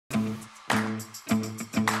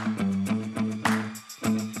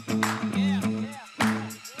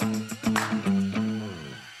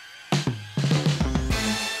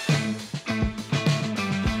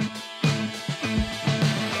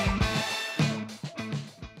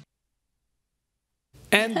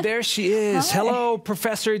And there she is. Hi. Hello,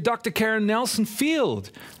 Professor Dr. Karen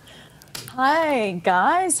Nelson-Field. Hi,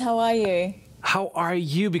 guys. How are you? How are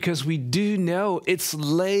you? Because we do know it's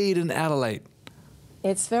late in Adelaide.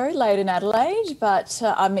 It's very late in Adelaide, but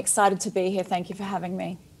I'm excited to be here. Thank you for having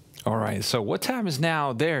me. All right. So what time is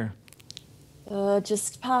now there?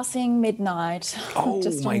 Just passing midnight. Oh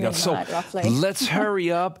Just my on God. So midnight, roughly. let's hurry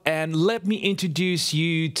up and let me introduce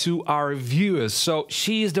you to our viewers. So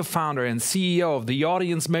she is the founder and CEO of the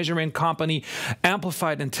audience measurement company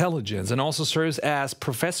Amplified Intelligence and also serves as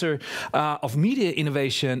professor of media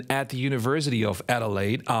innovation at the University of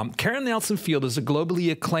Adelaide. Karen Nelson-Field is a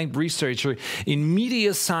globally acclaimed researcher in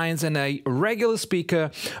media science and a regular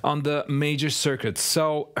speaker on the major circuits.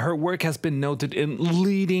 So her work has been noted in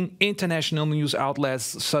leading international news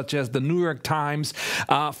outlets such as the New York Times,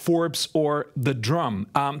 Forbes, or The Drum.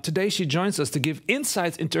 Today, she joins us to give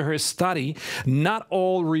insights into her study, Not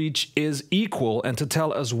All Reach is Equal, and to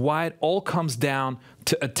tell us why it all comes down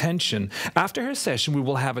to attention. After her session, we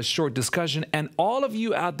will have a short discussion, and all of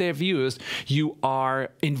you out there, viewers, you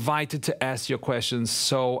are invited to ask your questions.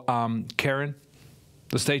 So, Karen,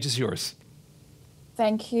 the stage is yours.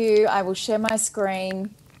 Thank you. I will share my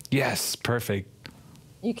screen. Yes, perfect.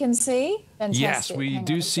 You can see? Fantastic. Yes, we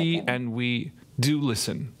do see and we do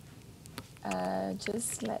listen.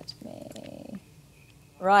 Just let me...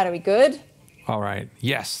 Right, are we good? All right.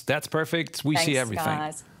 Yes, that's perfect. We see everything.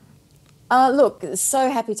 Guys. Look,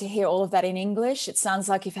 so happy to hear all of that in English. It sounds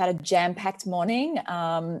like you've had a jam-packed morning.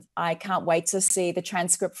 I can't wait to see the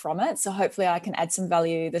transcript from it. So hopefully I can add some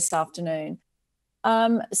value this afternoon.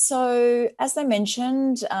 So as I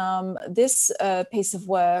mentioned, this piece of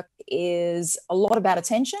work is a lot about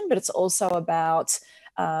attention, but it's also about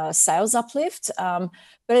sales uplift.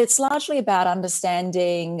 But it's largely about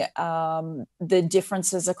understanding the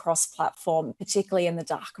differences across platform, particularly in the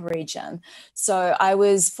DACH region. So I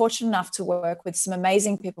was fortunate enough to work with some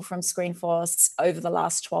amazing people from Screenforce over the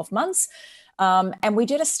last 12 months. And we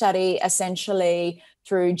did a study essentially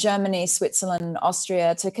through Germany, Switzerland, and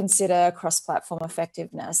Austria to consider cross-platform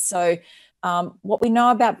effectiveness. So what we know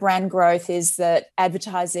about brand growth is that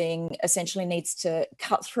advertising essentially needs to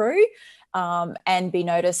cut through and be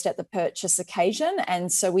noticed at the purchase occasion.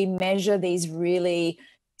 And so we measure these really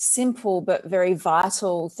simple but very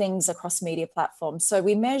vital things across media platforms. So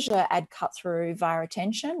we measure ad cut through via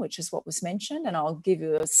attention, which is what was mentioned, and I'll give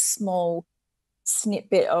you a small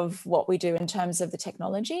snippet of what we do in terms of the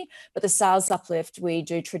technology. But the sales uplift, we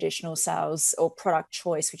do traditional sales or product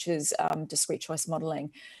choice, which is discrete choice modeling.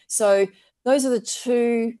 So those are the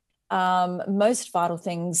two most vital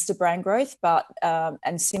things to brand growth, but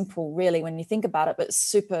and simple really when you think about it, but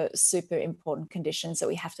super, super important conditions that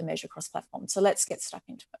we have to measure across platforms. So let's get stuck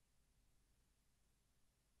into it.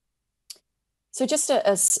 So just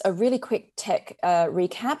a really quick tech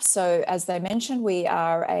recap. So as they mentioned, we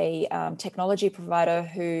are a technology provider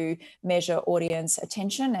who measure audience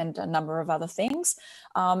attention and a number of other things.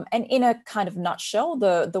 And in a kind of nutshell,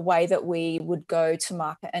 the way that we would go to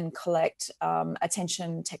market and collect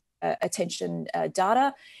attention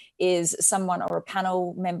data is someone or a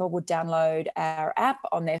panel member would download our app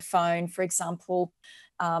on their phone, for example.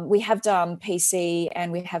 We have done PC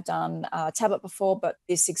and we have done tablet before, but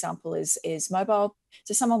this example is mobile.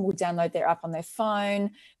 So someone will download their app on their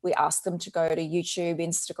phone. We ask them to go to YouTube,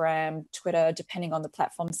 Instagram, Twitter, depending on the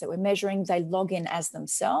platforms that we're measuring. They log in as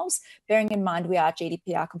themselves, bearing in mind we are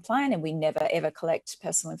GDPR compliant and we never ever collect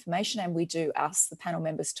personal information. And we do ask the panel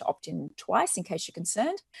members to opt in twice in case you're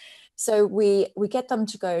concerned. So we get them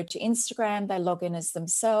to go to Instagram, they log in as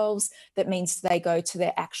themselves. That means they go to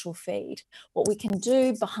their actual feed. What we can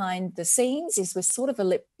do behind the scenes is we're sort of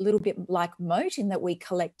a little bit like Moat in that we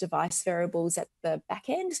collect device variables at the back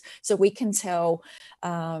end. So we can tell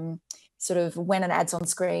sort of when an ad's on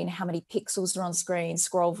screen, how many pixels are on screen,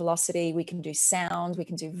 scroll velocity, we can do sound, we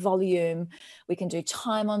can do volume, we can do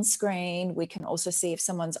time on screen. We can also see if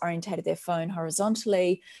someone's orientated their phone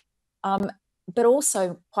horizontally. But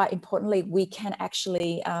also, quite importantly, we can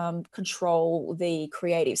actually control the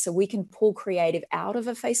creative. So we can pull creative out of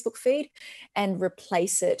a Facebook feed and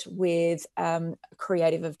replace it with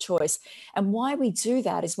creative of choice. And why we do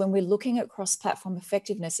that is when we're looking at cross-platform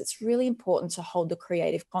effectiveness, it's really important to hold the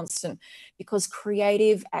creative constant because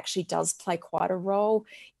creative actually does play quite a role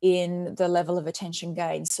in the level of attention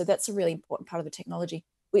gain. So that's a really important part of the technology.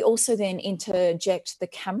 We also then interject the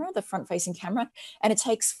camera, the front-facing camera, and it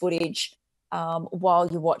takes footage while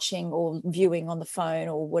you're watching or viewing on the phone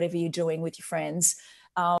or whatever you're doing with your friends.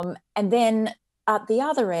 And then at the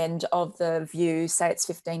other end of the view, say it's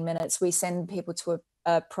 15 minutes, we send people to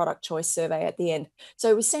a product choice survey at the end.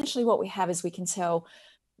 So essentially what we have is we can tell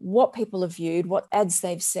what people have viewed, what ads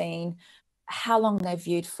they've seen, how long they've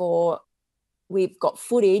viewed for. We've got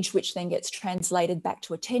footage, which then gets translated back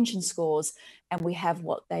to attention scores, and we have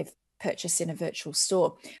what they've purchased in a virtual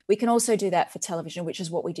store. We can also do that for television, which is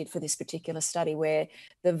what we did for this particular study, where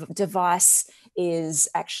the device is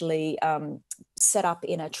actually set up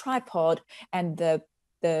in a tripod and the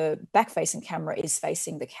back-facing camera is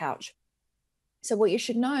facing the couch. So what you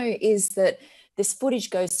should know is that this footage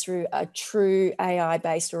goes through a true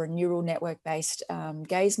AI-based or a neural network-based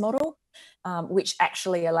gaze model, which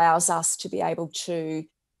actually allows us to be able to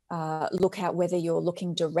look at whether you're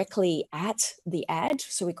looking directly at the ad.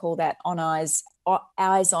 So we call that eyes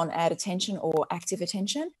on ad attention or active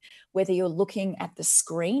attention, whether you're looking at the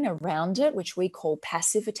screen around it, which we call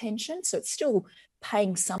passive attention. So it's still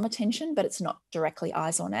paying some attention, but it's not directly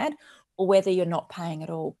eyes on ad, or whether you're not paying at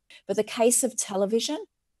all. But the case of television,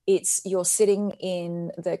 it's you're sitting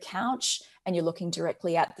in the couch and you're looking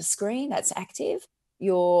directly at the screen, that's active.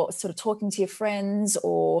 You're sort of talking to your friends,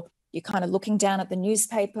 or you're kind of looking down at the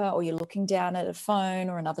newspaper, or you're looking down at a phone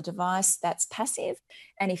or another device, that's passive.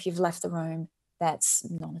 And if you've left the room, that's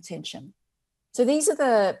non-attention. So these are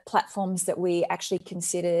the platforms that we actually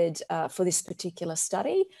considered for this particular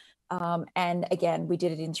study. And again, we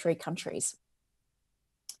did it in 3 countries.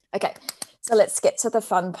 Okay, so let's get to the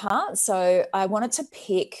fun part. So I wanted to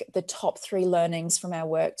pick the top 3 learnings from our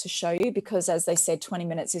work to show you, because as they said, 20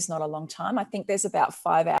 minutes is not a long time. I think there's about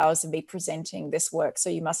 5 hours of me presenting this work. So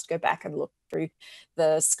you must go back and look through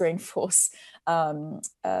the Screenforce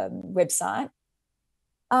website.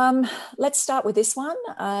 Let's start with this one.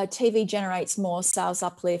 TV generates more sales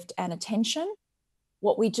uplift and attention.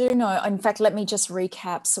 What we do know, in fact, let me just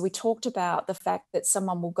recap. So we talked about the fact that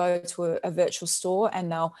someone will go to a virtual store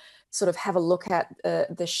and they'll sort of have a look at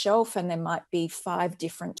the shelf, and there might be 5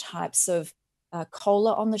 different types of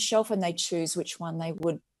cola on the shelf, and they choose which one they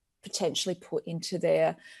would potentially put into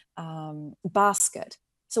their basket.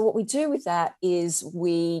 So what we do with that is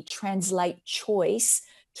we translate choice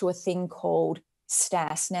to a thing called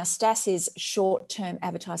STAS. Now, STAS is short-term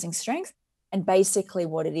advertising strength. And basically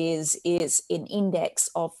what it is an index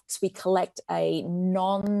of, so we collect a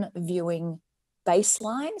non-viewing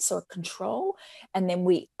baseline, so a control, and then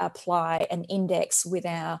we apply an index with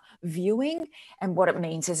our viewing. And what it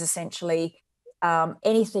means is essentially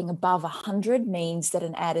anything above 100 means that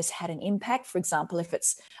an ad has had an impact. For example, if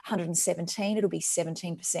it's 117, it'll be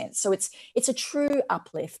 17%. So it's a true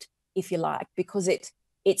uplift, if you like, because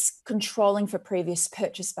it's controlling for previous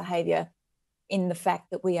purchase behavior, in the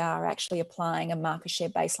fact that we are actually applying a market share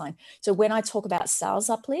baseline. So when I talk about sales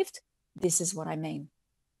uplift, this is what I mean.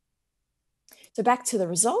 So back to the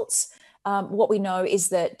results. What we know is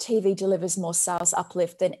that TV delivers more sales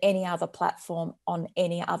uplift than any other platform on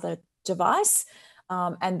any other device.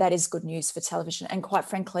 And that is good news for television. And quite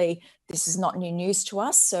frankly, this is not new news to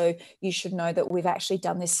us. So you should know that we've actually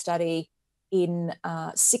done this study in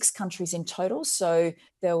 6 countries in total. So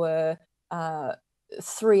there were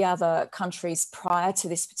 3 other countries prior to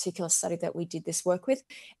this particular study that we did this work with,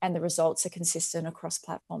 and the results are consistent across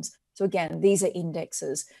platforms. So again, these are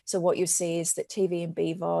indexes. So what you see is that TV and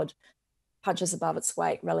BVOD punches above its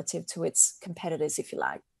weight relative to its competitors, if you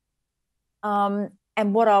like.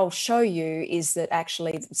 And what I'll show you is that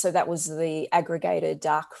actually, so that was the aggregated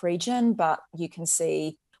dark region, but you can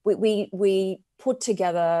see we put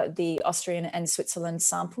together the Austrian and Switzerland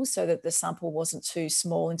samples so that the sample wasn't too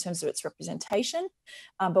small in terms of its representation.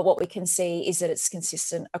 But what we can see is that it's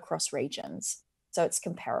consistent across regions. So it's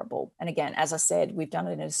comparable. And again, as I said, we've done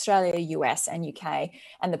it in Australia, US, and UK,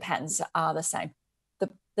 and the patterns are the same.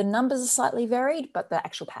 The numbers are slightly varied, but the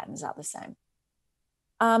actual patterns are the same.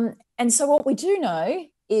 And so what we do know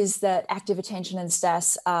is that active attention and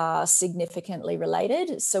STAS are significantly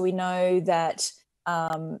related. So we know that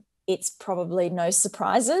it's probably no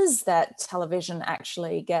surprises that television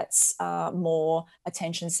actually gets more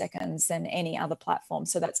attention seconds than any other platform.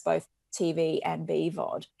 So that's both TV and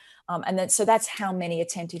BVOD. And then, so that's how many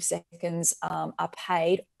attentive seconds are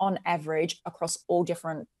paid on average across all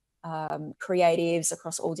different creatives,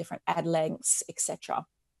 across all different ad lengths, etc.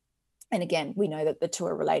 And again, we know that the 2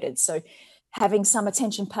 are related. So having some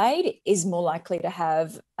attention paid is more likely to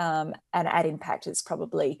have an ad impact. It's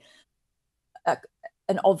probably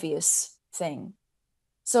an obvious thing.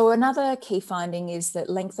 So another key finding is that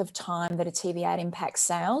length of time that a TV ad impacts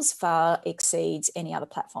sales far exceeds any other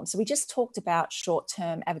platform. So we just talked about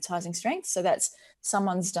short-term advertising strength. So that's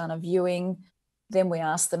someone's done a viewing, then we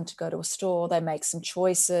ask them to go to a store, they make some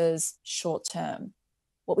choices, short-term.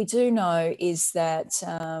 What we do know is that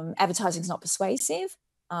advertising is not persuasive,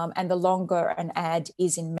 and the longer an ad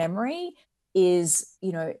is in memory, is,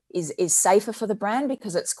 you know, is safer for the brand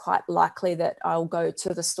because it's quite likely that I'll go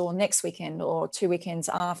to the store next weekend or 2 weekends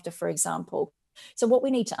after, for example. So what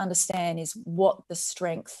we need to understand is what the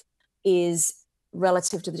strength is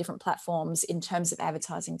relative to the different platforms in terms of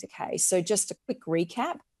advertising decay. So just a quick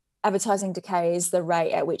recap, advertising decay is the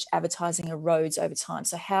rate at which advertising erodes over time.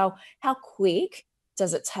 So how quick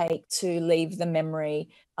does it take to leave the memory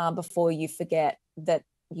before you forget that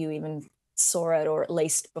you even saw it, or at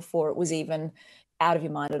least before it was even out of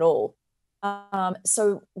your mind at all.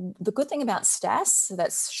 So the good thing about STAS, so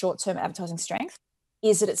that's short-term advertising strength,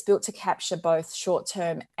 is that it's built to capture both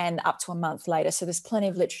short-term and up to a month later. So there's plenty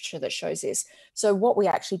of literature that shows this. So what we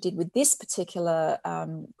actually did with this particular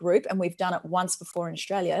group, and we've done it once before in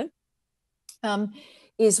Australia,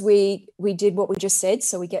 is we did what we just said.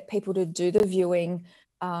 So we get people to do the viewing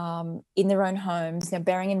in their own homes. Now,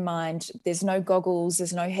 bearing in mind, there's no goggles,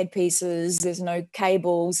 there's no headpieces, there's no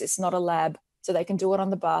cables, it's not a lab. So they can do it on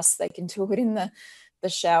the bus, they can do it in the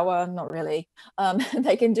shower, not really.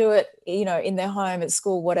 They can do it, you know, in their home, at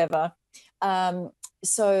school, whatever.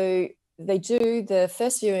 So they do the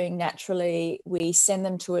first viewing naturally. We send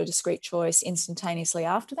them to a discrete choice instantaneously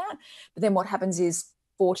after that. But then what happens is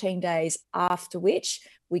 14 days after which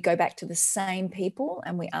we go back to the same people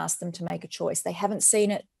and we ask them to make a choice. They haven't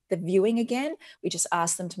seen it, the viewing again. We just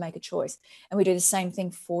ask them to make a choice. And we do the same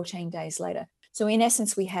thing 14 days later. So in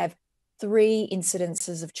essence, we have 3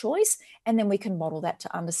 incidences of choice, and then we can model that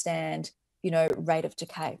to understand, you know, rate of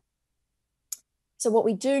decay. So what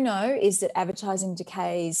we do know is that advertising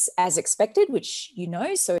decays as expected, which you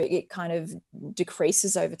know, so it kind of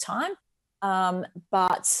decreases over time.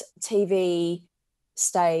 But TV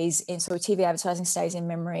stays in, so TV advertising stays in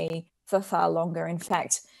memory for far longer. In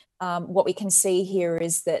fact, what we can see here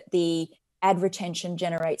is that the ad retention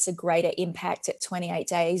generates a greater impact at 28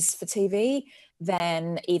 days for TV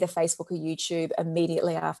than either Facebook or YouTube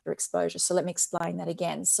immediately after exposure. So let me explain that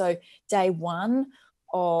again. So day 1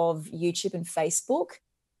 of YouTube and Facebook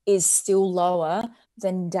is still lower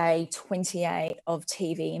than day 28 of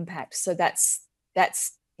TV impact. So that's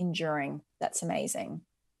enduring. That's amazing.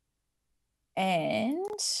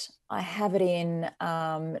 And I have it in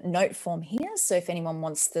note form here. So if anyone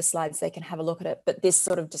wants the slides, they can have a look at it. But this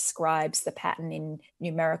sort of describes the pattern in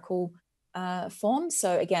numerical form.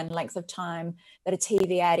 So again, length of time that a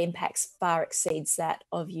TV ad impacts far exceeds that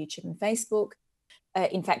of YouTube and Facebook.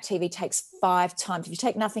 In fact, TV takes 5 times. If you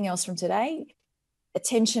take nothing else from today,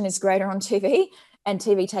 attention is greater on TV, and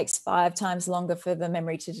TV takes 5 times longer for the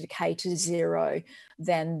memory to decay to 0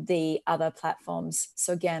 than the other platforms.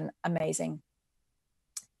 So again, amazing.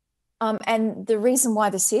 And the reason why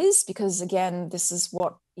this is, because again, this is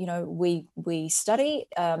what, you know, we study,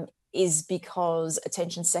 is because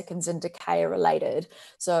attention seconds and decay are related.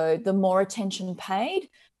 So the more attention paid,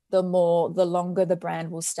 the longer the brand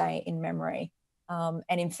will stay in memory. And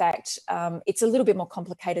in fact, it's a little bit more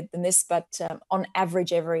complicated than this, but on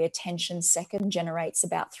average, every attention second generates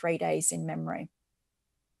about 3 days in memory.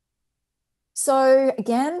 So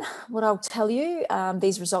again, what I'll tell you,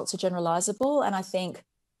 these results are generalizable. And I think,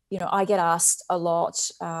 you know, I get asked a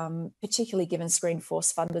lot, particularly given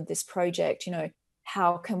Screenforce funded this project, you know,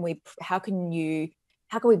 how can we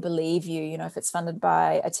believe you? You know, if it's funded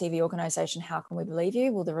by a TV organization, how can we believe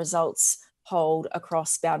you? Well, the results hold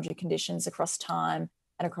across boundary conditions, across time,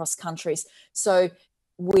 and across countries. So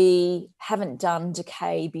we haven't done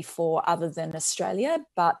decay before other than Australia,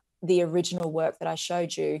 but the original work that I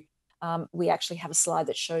showed you, we actually have a slide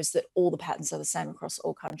that shows that all the patterns are the same across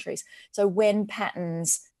all countries. So when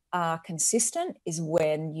patterns are consistent is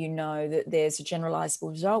when you know that there's a generalizable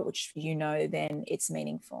result, which you know then it's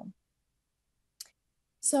meaningful.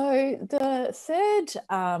 So the third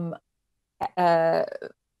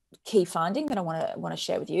key finding that I want to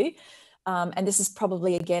share with you, and this is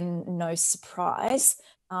probably again no surprise,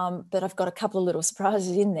 but I've got a couple of little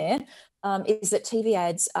surprises in there, is that TV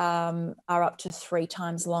ads are up to 3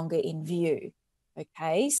 times longer in view.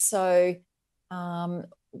 Okay, so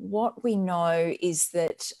what we know is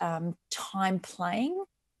that time playing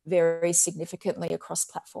varies significantly across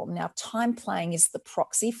platform. Now, time playing is the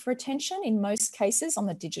proxy for attention in most cases on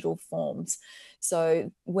the digital forms.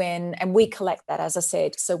 So and we collect that, as I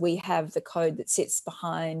said, so we have the code that sits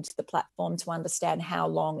behind the platform to understand how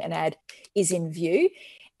long an ad is in view.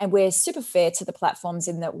 And we're super fair to the platforms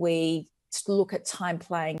in that we look at time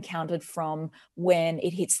playing counted from when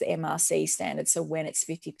it hits the MRC standard, so when it's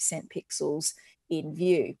 50% pixels in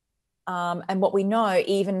view. And what we know,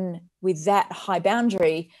 even with that high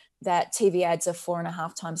boundary, that TV ads are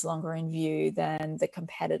 4.5 times longer in view than the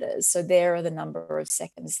competitors. So there are the number of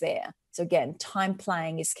seconds there. So again, time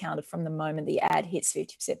playing is counted from the moment the ad hits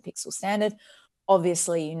 50% pixel standard.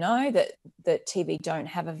 Obviously, you know that TV don't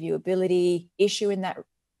have a viewability issue in that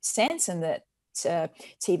sense, and that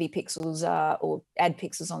TV pixels or ad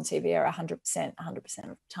pixels on TV are 100% of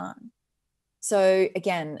the time. So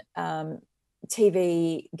again,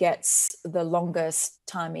 TV gets the longest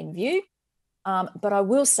time in view. But I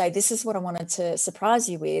will say, this is what I wanted to surprise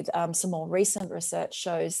you with. Some more recent research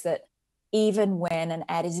shows that even when an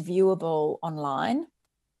ad is viewable online,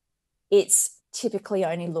 it's typically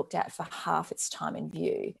only looked at for half its time in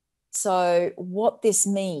view. So what this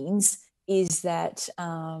means is that,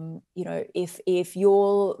 you know, if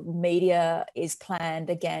your media is planned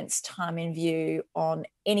against time in view on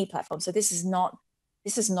any platform, so this is not a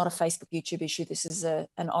Facebook, YouTube issue, this is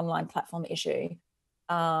an online platform issue.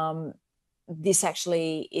 This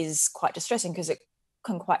actually is quite distressing, because it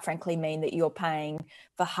can quite frankly mean that you're paying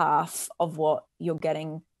for half of what you're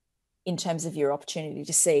getting in terms of your opportunity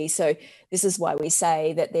to see. So this is why we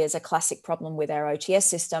say that there's a classic problem with our OTS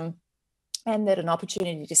system, and that an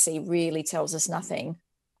opportunity to see really tells us nothing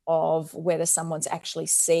of whether someone's actually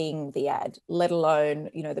seeing the ad, let alone,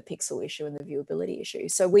 you know, the pixel issue and the viewability issue.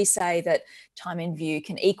 So we say that time in view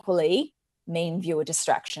can equally mean viewer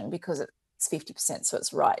distraction, because it's 50%, so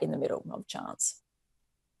it's right in the middle of chance.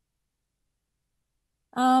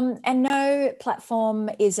 And no platform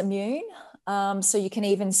is immune. So you can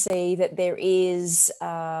even see that there is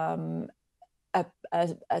a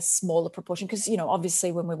smaller proportion, because, you know,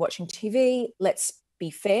 obviously when we're watching TV, let's be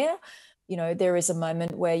fair, you know, there is a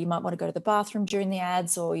moment where you might want to go to the bathroom during the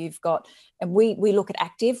ads, or you've got, and we look at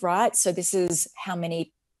active, right? So this is how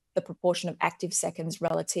many, the proportion of active seconds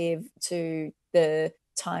relative to the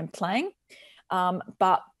time playing.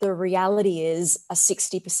 But the reality is a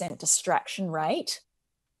 60% distraction rate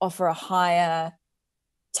offer a higher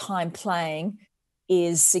time playing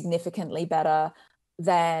is significantly better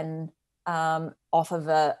than off of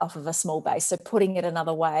a small base. So putting it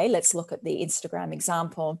another way, let's look at the Instagram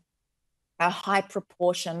example. A high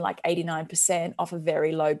proportion, like 89% off a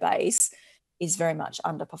very low base, is very much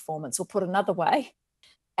underperformance. Or put another way,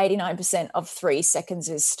 89% of 3 seconds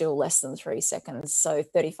is still less than 3 seconds. So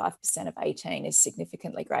 35% of 18 is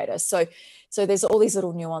significantly greater. So there's all these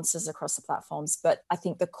little nuances across the platforms. But I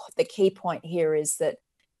think the key point here is that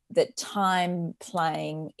time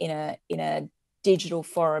playing in a digital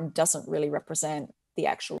forum doesn't really represent the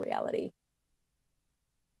actual reality.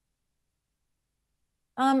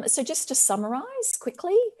 So just to summarize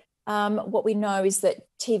quickly, what we know is that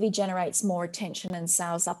TV generates more attention and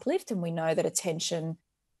sales uplift, and we know that attention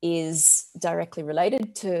is directly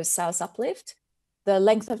related to sales uplift. The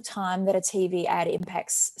length of time that a TV ad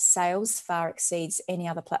impacts sales far exceeds any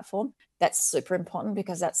other platform. That's super important,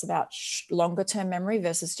 because that's about longer term memory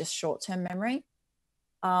versus just short term memory.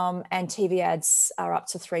 And TV ads are up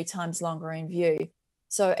to 3 times longer in view.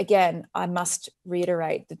 So again, I must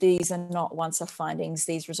reiterate that these are not once-off findings.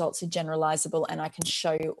 These results are generalizable, and I can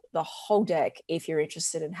show you the whole deck if you're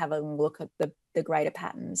interested in having a look at the greater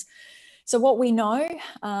patterns. So what we know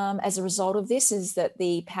as a result of this is that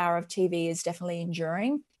the power of TV is definitely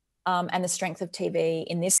enduring, and the strength of TV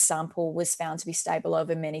in this sample was found to be stable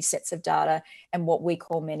over many sets of data and what we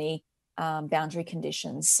call many boundary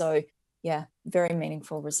conditions. So yeah, very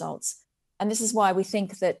meaningful results. And this is why we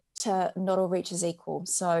think that not all reach is equal.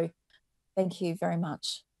 So thank you very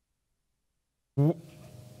much.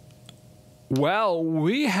 Well,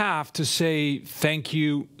 we have to say thank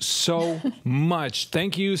you so much.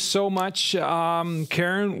 Thank you so much,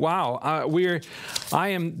 Karen. Wow, I was,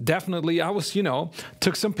 you know,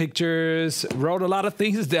 took some pictures, wrote a lot of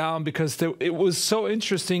things down, because it was so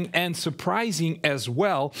interesting and surprising as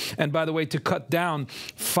well. And by the way, to cut down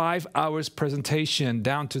 5 hours presentation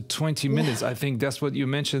down to 20 minutes, I think that's what you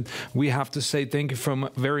mentioned. We have to say thank you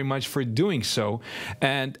very much for doing so.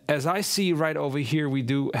 And as I see right over here, we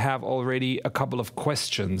do have already a couple of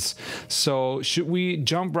questions. So should we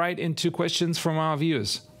jump right into questions from our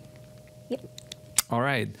viewers? Yep. All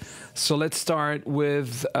right. So let's start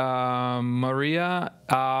with Maria.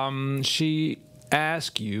 She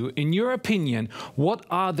asked you, in your opinion, what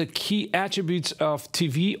are the key attributes of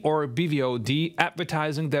TV or BVOD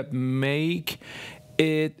advertising that make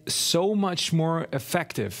it so much more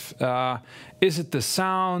effective? Is it the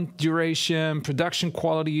sound, duration, production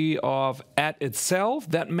quality of ad itself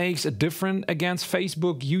that makes it different against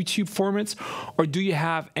Facebook, YouTube formats? Or do you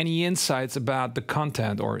have any insights about the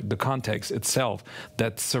content or the context itself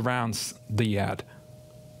that surrounds the ad?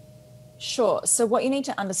 Sure. So what you need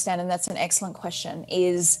to understand, and that's an excellent question,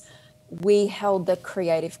 is we held the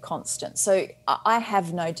creative constant. So I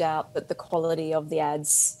have no doubt that the quality of the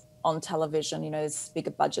ads on television, there's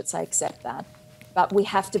bigger budgets, I accept that. But we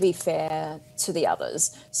have to be fair to the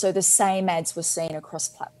others. So the same ads were seen across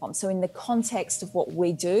platforms. So in the context of what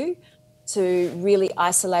we do to really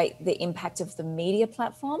isolate the impact of the media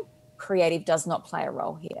platform, creative does not play a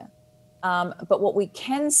role here. But what we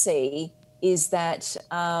can see is that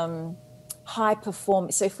high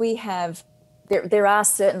perform. So if we have, there are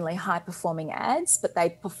certainly high performing ads, but they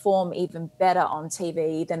perform even better on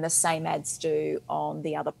TV than the same ads do on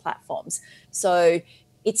the other platforms. So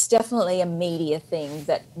it's definitely a media thing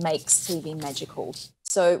that makes TV magical.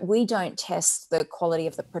 So we don't test the quality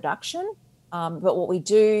of the production, but what we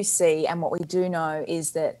do see and what we do know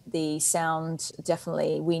is that the sound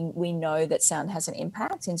definitely, we know that sound has an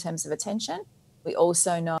impact in terms of attention. We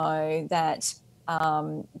also know that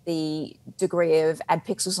the degree of ad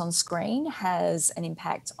pixels on screen has an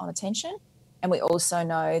impact on attention. And we also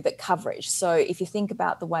know that coverage. So if you think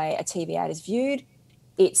about the way a TV ad is viewed,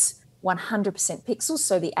 it's 100% pixels.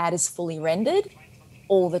 So the ad is fully rendered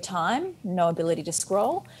all the time, no ability to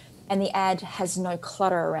scroll. And the ad has no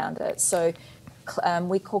clutter around it. So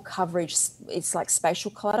we call coverage, it's like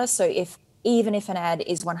spatial clutter. So even if an ad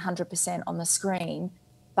is 100% on the screen,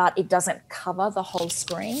 but it doesn't cover the whole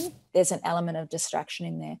screen, there's an element of distraction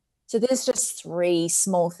in there. So there's just three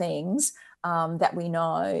small things that we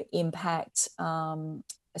know impact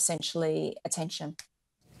essentially attention.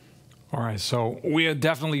 All right, so we are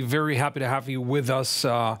definitely very happy to have you with us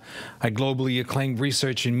at globally acclaimed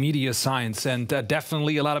research in media science, and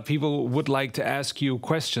definitely a lot of people would like to ask you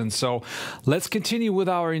questions. So let's continue with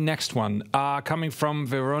our next one, coming from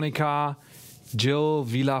Veronica Jill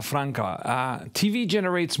Villafranca. TV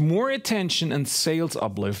generates more attention and sales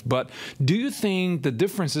uplift, but do you think the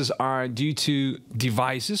differences are due to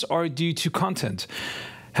devices or due to content?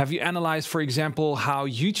 Have you analyzed, for example, how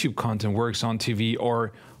YouTube content works on TV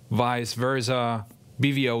or vice versa,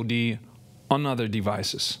 BVOD on other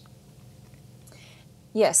devices?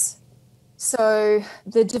 Yes. So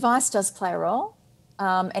the device does play a role.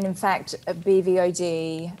 And in fact, a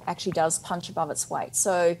BVOD actually does punch above its weight.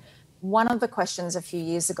 So one of the questions a few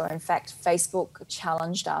years ago, in fact, Facebook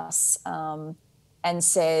challenged us and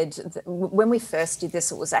said, that when we first did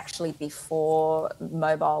this, it was actually before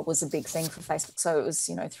mobile was a big thing for Facebook. So it was,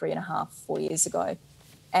 3.5, 4 years ago.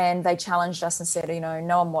 And they challenged us and said,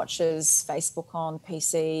 no one watches Facebook on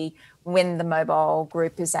PC. When the mobile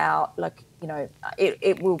group is out,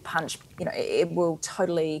 it will punch, it will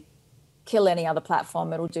totally kill any other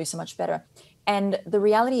platform. It'll do so much better. And the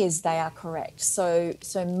reality is they are correct. So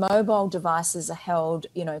mobile devices are held,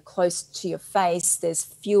 close to your face. There's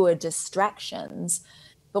fewer distractions.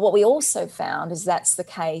 But what we also found is that's the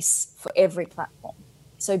case for every platform.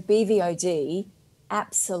 So BVOD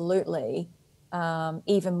absolutely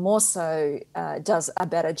even more so does a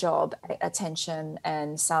better job at attention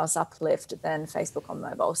and sales uplift than Facebook on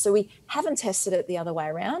mobile. So we haven't tested it the other way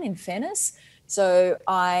around, in fairness. So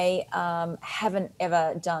I haven't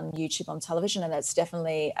ever done YouTube on television, and that's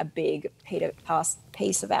definitely a big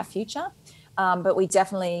piece of our future. But we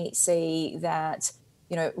definitely see that,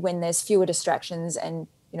 when there's fewer distractions and,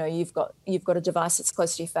 you've got a device that's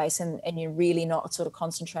close to your face and you're really not sort of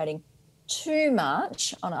concentrating too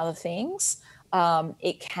much on other things,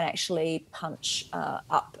 it can actually punch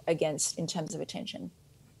up against in terms of attention.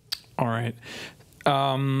 All right.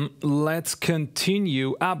 Let's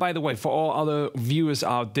continue. By the way, for all other viewers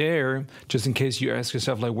out there, just in case you ask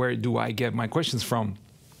yourself, where do I get my questions from?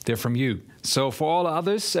 They're from you. So for all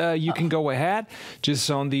others, you can go ahead. Just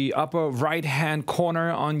on the upper right-hand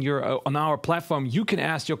corner on our platform, you can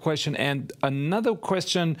ask your question. And another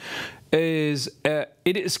question is,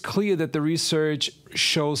 it is clear that the research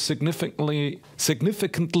shows significantly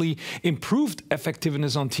improved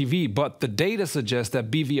effectiveness on TV, but the data suggests that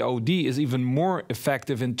BVOD is even more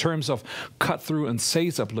effective in terms of cut-through and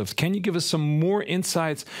sales uplift. Can you give us some more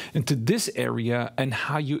insights into this area and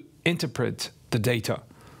how you interpret the data?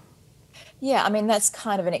 Yeah, that's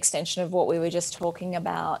kind of an extension of what we were just talking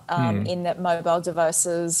about in that mobile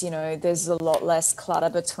devices, there's a lot less clutter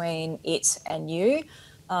between it and you,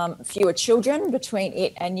 fewer children between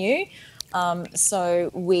it and you. So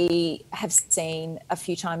we have seen a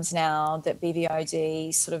few times now that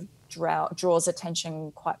BVOD sort of draws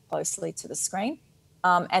attention quite closely to the screen.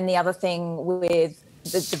 And the other thing with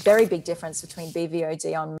the very big difference between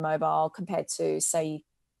BVOD on mobile compared to, say,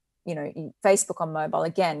 Facebook on mobile,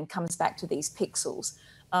 again, comes back to these pixels.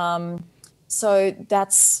 So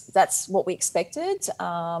that's what we expected.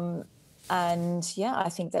 And yeah, I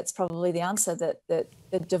think that's probably the answer, that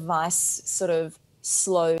the device sort of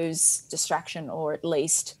slows distraction, or at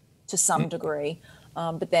least to some degree.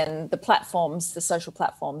 But then the platforms, the social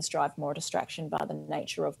platforms, drive more distraction by the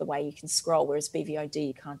nature of the way you can scroll, whereas BVOD,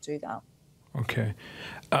 you can't do that. Okay.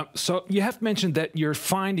 So you have mentioned that your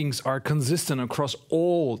findings are consistent across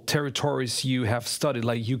all territories you have studied,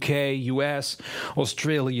 like UK, US,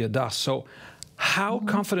 Australia, thus. So how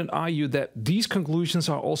confident are you that these conclusions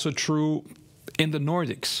are also true in the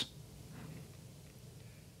Nordics?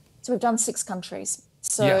 So we've done 6 countries.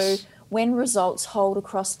 So when results hold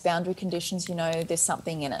across boundary conditions, you know, there's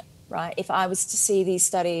something in it, right? If I was to see these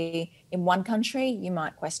study in one country, you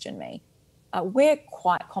might question me. We're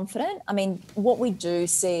quite confident. I mean, what we do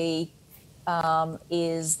see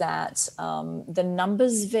is that the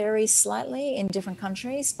numbers vary slightly in different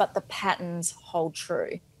countries, but the patterns hold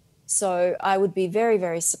true. So I would be very,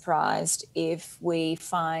 very surprised if we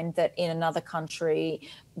find that in another country,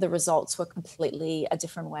 the results were completely a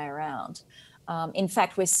different way around. In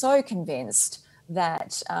fact, we're so convinced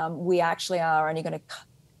that we actually are only going to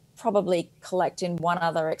probably collect in one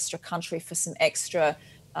other extra country for some extra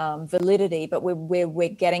validity, but we're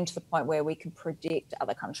getting to the point where we can predict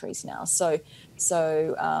other countries now. So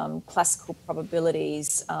classical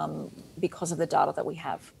probabilities because of the data that we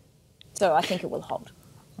have. So I think it will hold.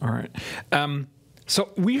 All right.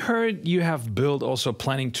 So we heard you have built also a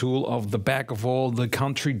planning tool of the back of all the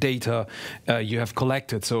country data you have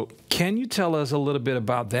collected. So can you tell us a little bit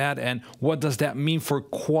about that and what does that mean for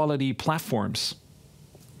quality platforms?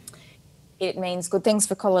 It means good things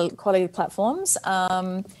for quality platforms.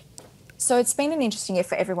 So it's been an interesting year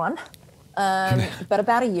for everyone. But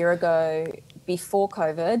about a year ago, before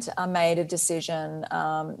COVID, I made a decision,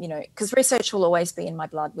 you know, because research will always be in my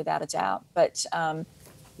blood without a doubt. But,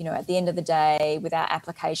 you know, at the end of the day, without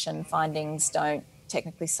application, findings don't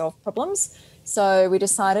technically solve problems. So we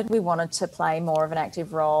decided we wanted to play more of an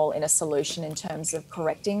active role in a solution in terms of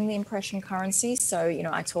correcting the impression currency. So, you know,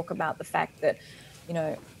 I talk about the fact that, you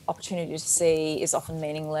know, opportunity to see is often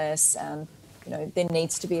meaningless and, you know, there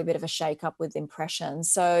needs to be a bit of a shake up with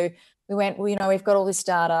impressions. So we went, well, you know, we've got all this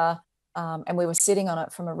data and we were sitting on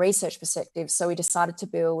it from a research perspective. So we decided to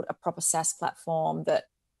build a proper SaaS platform that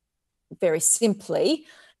very simply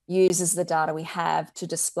uses the data we have to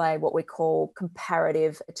display what we call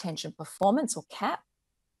comparative attention performance, or CAP,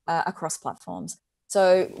 across platforms.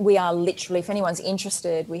 So we are literally, if anyone's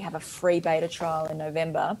interested, we have a free beta trial in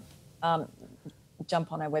November.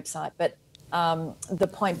 Jump on our website. But the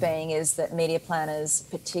point being is that media planners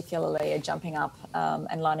particularly are jumping up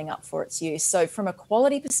and lining up for its use. So from a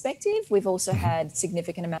quality perspective, we've also had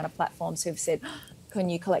significant amount of platforms who've said, can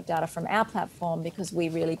you collect data from our platform because we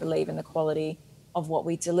really believe in the quality of what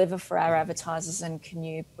we deliver for our advertisers, and can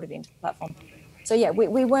you put it into the platform? So yeah,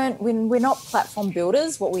 we're not platform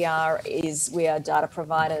builders. What we are is we are data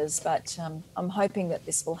providers, but I'm hoping that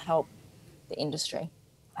this will help the industry.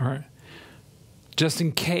 All right. Just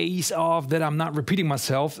in case of that I'm not repeating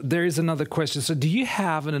myself, there is another question. So do you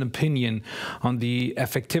have an opinion on the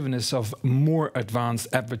effectiveness of more advanced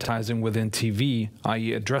advertising within TV, i.e.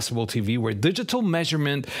 addressable TV, where digital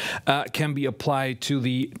measurement can be applied to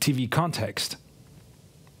the TV context?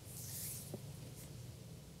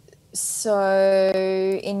 So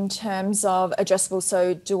in terms of addressable,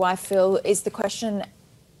 so do I feel, is the question,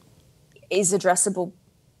 is addressable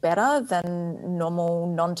better than normal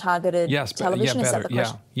non-targeted television? Yeah, is better. that the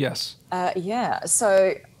question? Yes. Yeah.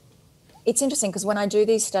 So it's interesting because when I do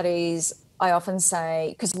these studies, I often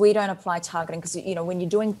say, because we don't apply targeting, because, you know, when you're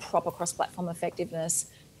doing proper cross-platform effectiveness,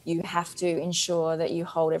 you have to ensure that you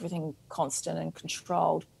hold everything constant and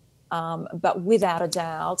controlled. But without a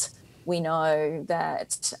doubt, we know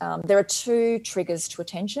that there are 2 triggers to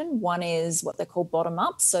attention. One is what they call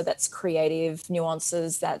bottom-up. So that's creative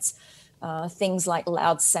nuances, that's things like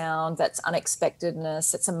loud sound, that's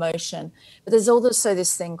unexpectedness, that's emotion. But there's also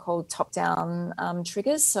this thing called top-down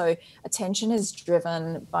triggers. So attention is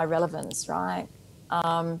driven by relevance, right?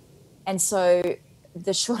 And so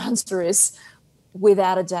the short answer is,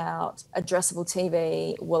 without a doubt, addressable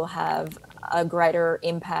TV will have a greater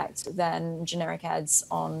impact than generic ads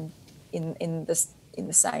in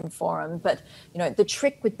the same forum. But, you know, the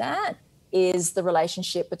trick with that is the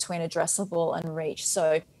relationship between addressable and reach.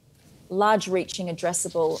 So large reaching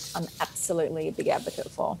addressable, I'm absolutely a big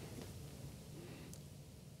advocate for.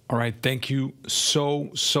 All right. Thank you so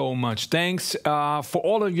much. Thanks for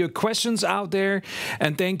all of your questions out there.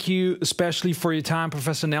 And thank you especially for your time,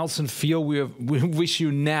 Professor Nelson Field. We wish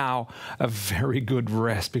you now a very good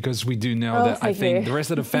rest, because we do know that I think the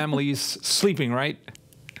rest of the family is sleeping, right?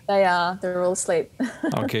 They are. They're all asleep.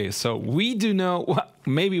 Okay, so we do know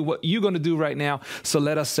maybe what you're going to do right now. So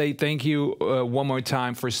let us say thank you one more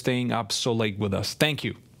time for staying up so late with us. Thank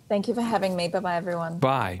you. Thank you for having me. Bye-bye, everyone.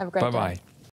 Bye. Have a great day. Bye-bye.